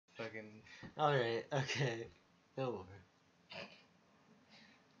fucking... Alright, okay. Don't worry.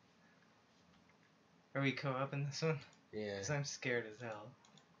 Are we co-op in this one? Yeah. Because I'm scared as hell.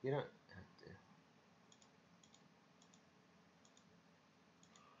 You don't have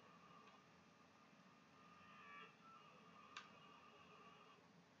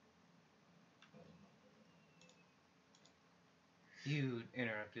to. You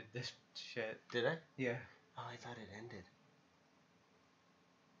interrupted this shit. Did I? Yeah. Oh, I thought it ended.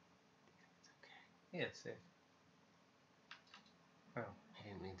 It's okay. Yeah, it's safe. Oh. I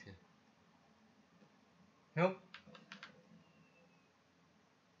didn't mean to. Nope.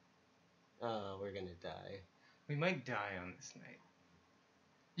 Oh, we're gonna die. We might die on this night.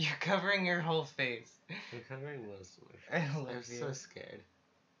 You're covering your whole face. I'm covering most of my face. I love I'm you. so scared.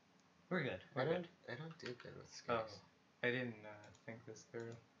 We're good. I don't do good with scares. Oh, I didn't think this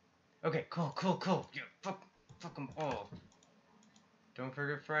through. Okay, cool. Yeah, fuck them all. Don't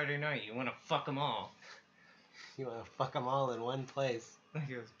forget Friday night. You want to fuck them all. You want to fuck them all in one place. Like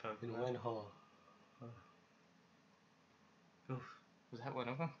it was Pokemon. In one hole. Oof. Was that one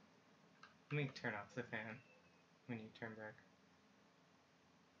of them? Let me turn off the fan when you turn back.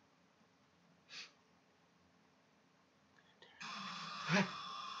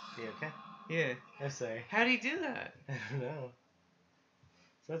 You okay? Yeah. I'm sorry. How'd he do that? I don't know.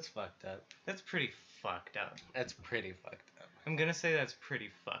 So that's fucked up. That's pretty fucked up. That's pretty fucked up. I'm gonna say that's pretty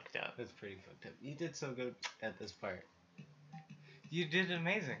fucked up. That's pretty fucked up. You did so good at this part. You did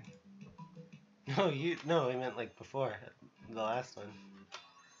amazing. No, I meant like before. The last one.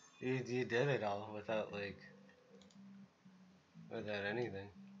 You did it all without without anything.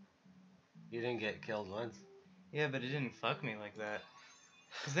 You didn't get killed once. Yeah, but it didn't fuck me like that.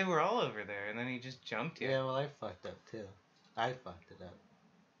 Because they were all over there, and then he just jumped you. Yeah, well, I fucked up too. I fucked it up.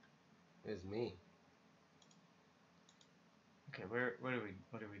 It was me. Okay, what are we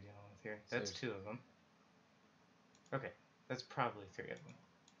dealing with here? That's So 2 of them. Okay, that's probably 3 of them.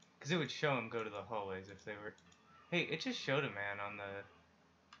 Because it would show him go to the hallways if they were... Hey, it just showed a man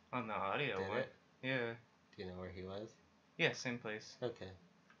on the audio Did one. it? Yeah. Do you know where he was? Yeah, same place. Okay.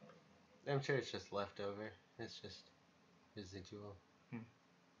 I'm sure it's just leftover. It's just residual.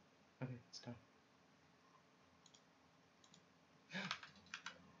 Okay, it's done.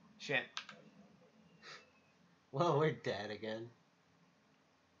 Shit. Well, we're dead again.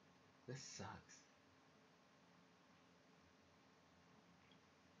 This sucks.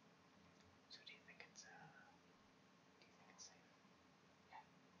 So do you think it's safe? Yeah.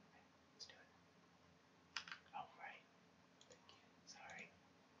 Okay, let's do it. Oh, right. Thank you. Sorry.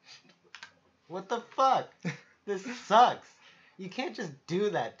 What the fuck? This sucks. You can't just do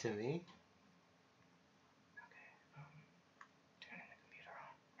that to me. Okay, turning the computer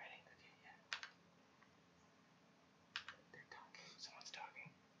on. Ready? Okay, yeah. They're talking. Someone's talking.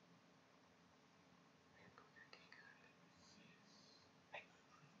 Hey,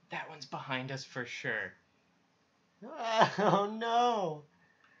 that one's behind us for sure. Oh no!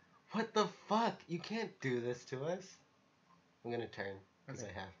 What the fuck? You can't do this to us. I'm gonna turn, because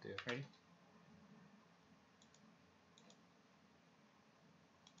Okay. I have to. Ready?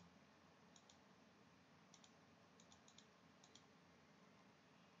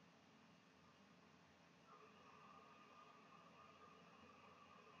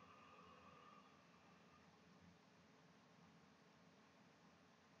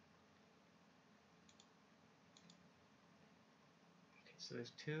 Okay, so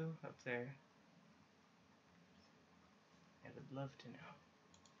there's 2 up there. I would love to know.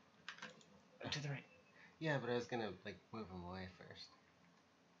 To the right. Yeah, but I was gonna, move him away first.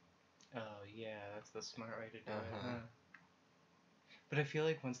 Oh, yeah, that's the smart way to do it, Uh-huh. huh? But I feel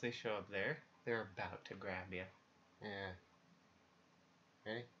like once they show up there, they're about to grab you. Yeah.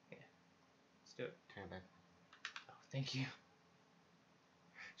 Ready? Yeah. Let's do it. Turn it back. Oh, thank you.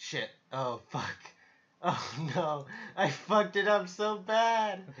 Shit. Oh, fuck. Oh, no. I fucked it up so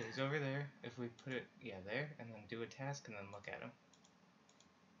bad. Okay, he's over there. If we put it, there, and then do a task, and then look at him.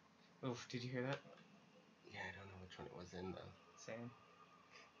 Oof, did you hear that? Yeah, I don't know which one it was in, though. Same.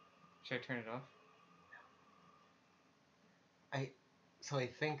 Should I turn it off? So I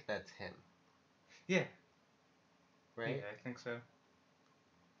think that's him. Yeah. Right? Yeah, I think so.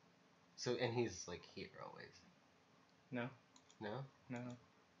 So, and he's, here always. No. No? No.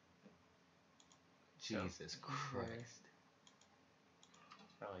 Jesus Christ.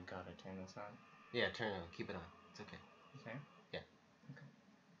 Oh, I gotta turn this on. Yeah, turn it on. Keep it on. It's okay. Okay? Yeah. Okay.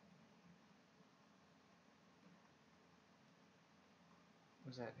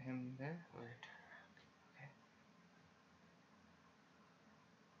 Was that him there? Or... Okay.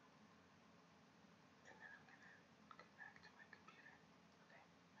 And then I'm gonna go back to my computer. Okay.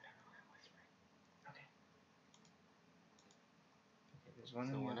 I don't know There's one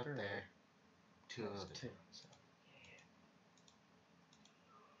So in the one up upper there. right. Two There's others. two. So yeah.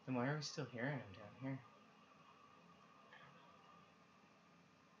 Then why are we still hearing him down here?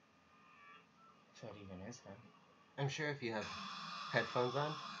 If that even is him. I'm sure if you have headphones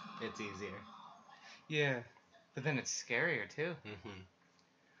on, it's easier. Yeah, but then it's scarier too. Mm-hmm.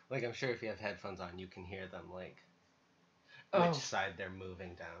 Like, I'm sure if you have headphones on, you can hear them, like, Oh. which side they're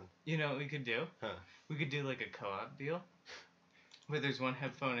moving down. You know what we could do? Huh. We could do like a co-op deal, where there's one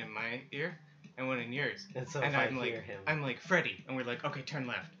headphone in my ear and one in yours. And so and if I'm I like, hear him... I'm like Freddy, and we're like, okay, turn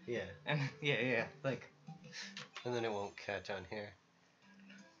left. Yeah. And yeah, like. And then it won't catch on here.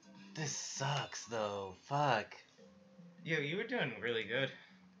 This sucks, though. Fuck. Yo, you were doing really good.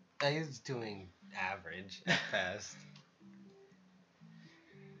 I was doing average at best.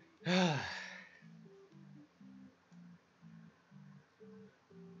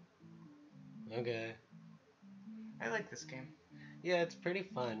 Okay. I like this game. Yeah, it's pretty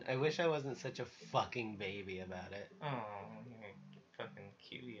fun. I wish I wasn't such a fucking baby about it. Oh, you're fucking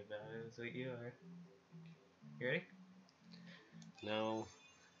cutie about it, is what you are. You ready? No.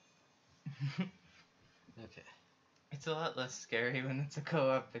 Okay. It's a lot less scary when it's a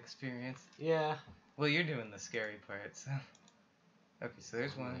co-op experience. Yeah. Well, you're doing the scary part, so. Okay, so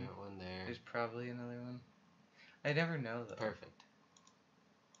there's one. There, one there. There's probably another one. I never know, though. Perfect.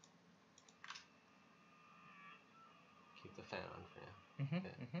 Keep the fan on for now. Mm-hmm,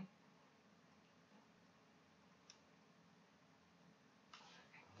 Okay. mm-hmm.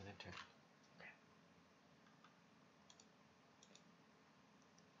 I'm gonna turn.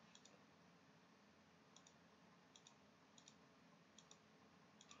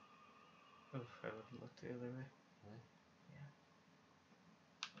 Oof, I would have looked the other way. Really? Yeah.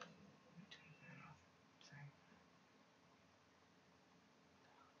 Let me turn the fan off. Sorry.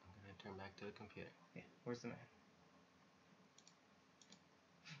 I'm gonna turn back to the computer. Yeah, where's the man?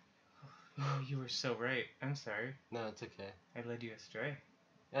 Oh, you were so right. I'm sorry. No, it's okay. I led you astray.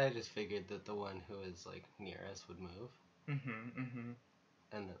 I just figured that the one who is, like, near us would move. Mm-hmm, mm-hmm.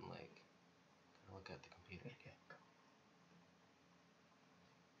 And then, like, look at the computer. Yeah, go.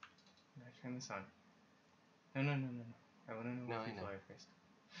 I'm gonna turn this on. No. I wanna know No, if I you know. fly first.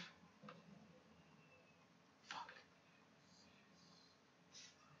 Fuck.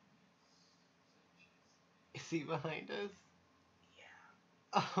 Is he behind us?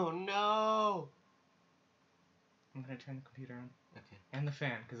 Yeah. Oh no! I'm gonna turn the computer on. Okay. And the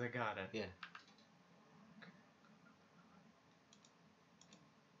fan, because I got it. Yeah.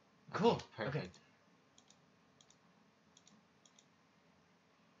 Cool. Okay, perfect. Okay.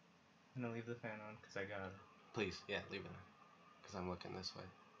 I'm gonna leave the fan on, because I got it. Please, yeah, leave it on. Because I'm looking this way.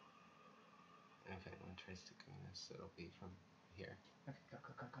 And if anyone tries to come in this, it'll be from here. Okay, go.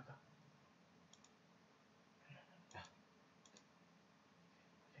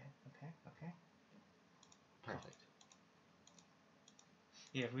 Okay. Perfect.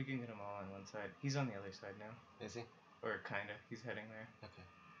 Yeah, if we can get them all on one side. He's on the other side now. Is he? Or kinda. He's heading there. Okay.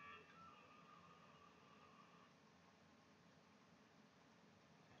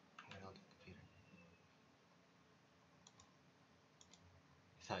 And then I'll do the computer.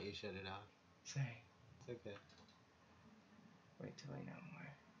 I thought you shut it off. Sorry. It's okay. Wait till I know more.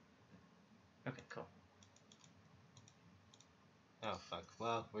 Okay, cool. Oh, fuck.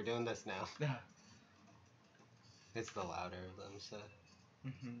 Well, we're doing this now. Ah. It's the louder of them, so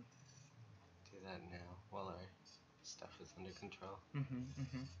Mm-hmm. do that now while our stuff is under control.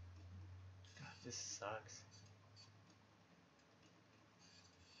 Mm-hmm. God, this sucks.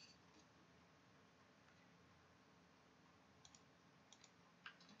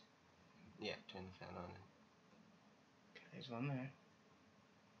 Yeah, turn the fan on. Okay, there's one there.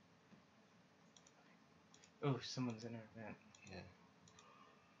 Oh, someone's in our vent. Yeah.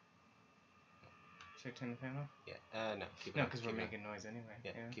 Should I turn the fan off? Yeah. No, keep it No, on. because we're making noise anyway.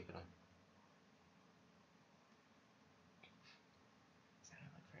 Yeah, keep it on. Sounded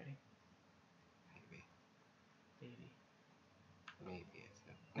like Freddy. Maybe. Baby. Maybe.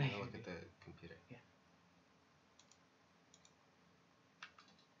 I'm gonna look at the computer. Yeah.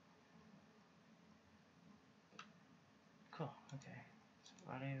 Cool, okay.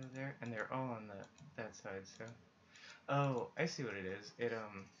 So audio there, and they're all on that side, so. Oh, I see what it is.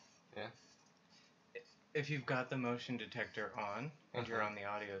 Yeah? If you've got the motion detector on, and you're on the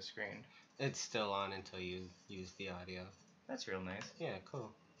audio screen. It's still on until you use the audio. That's real nice. Yeah,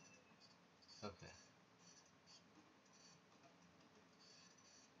 cool. Okay.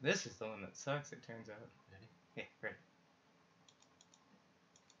 This is the one that sucks, it turns out. Ready? Yeah, ready.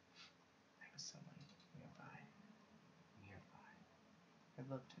 There was someone nearby. I'd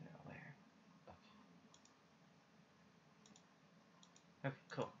love to know where. Okay. Okay,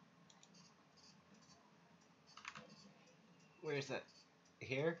 cool. Where's that?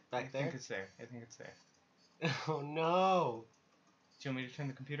 Here? Back I there? think it's there. I think it's there. Oh no! Do you want me to turn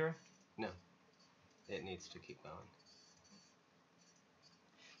the computer on? No. It needs to keep going.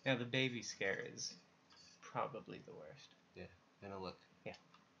 Now, the baby scare is probably the worst. Yeah, gonna look. Yeah.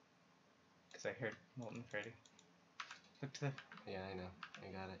 Because I heard Molten Freddy. Look to the... Yeah, I know.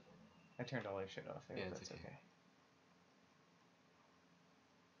 I got it. I turned all our shit off. I Yeah, hope it's that's okay. okay.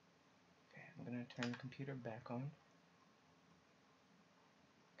 Okay, I'm gonna turn the computer back on.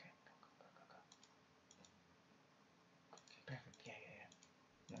 Okay, go, go, go, go, go. Okay, perfect. Yeah, yeah,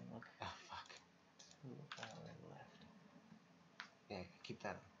 yeah. Now look Oh, fuck. to our left. Yeah, keep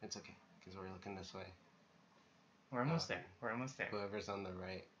that on. It's okay, because we're looking this way. We're almost there. We're almost there. Whoever's on the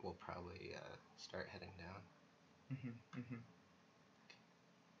right will probably start heading down. Mm-hmm, mm-hmm.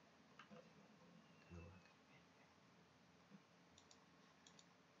 Gonna look.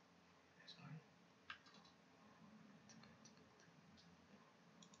 There's one.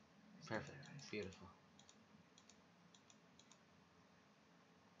 Perfect. Beautiful.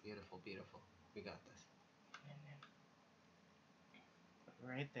 Beautiful, beautiful. We got this. And then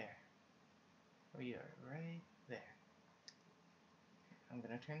right there. We are right there. I'm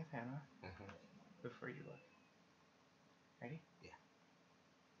gonna turn the fan off before you look. Ready? Yeah.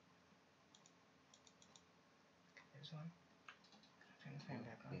 Okay, there's one. Turn the fan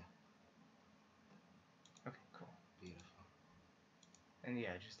back on. Yeah. Okay, cool. Beautiful. And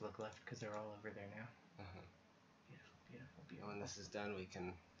yeah, just look left because they're all over there now. Beautiful, beautiful, And beautiful. when this is done, we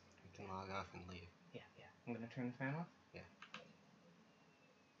can log off and leave. Yeah, yeah. I'm gonna turn the fan off. Yeah.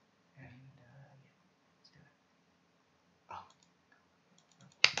 And yeah, let's do it. Oh.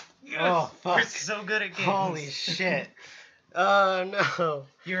 Yes! Oh, fuck. We're so good at games. Holy shit. Oh no.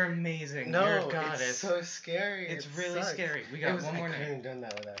 You're amazing. No, You're a goddess. it's so scary. It's It really sucks. scary. We got one more I night. couldn't have done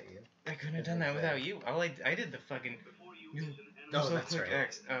that without you. I couldn't have done that without you. I did the fucking. Oh, so that's quick right.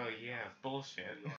 X. Oh yeah, bullshit.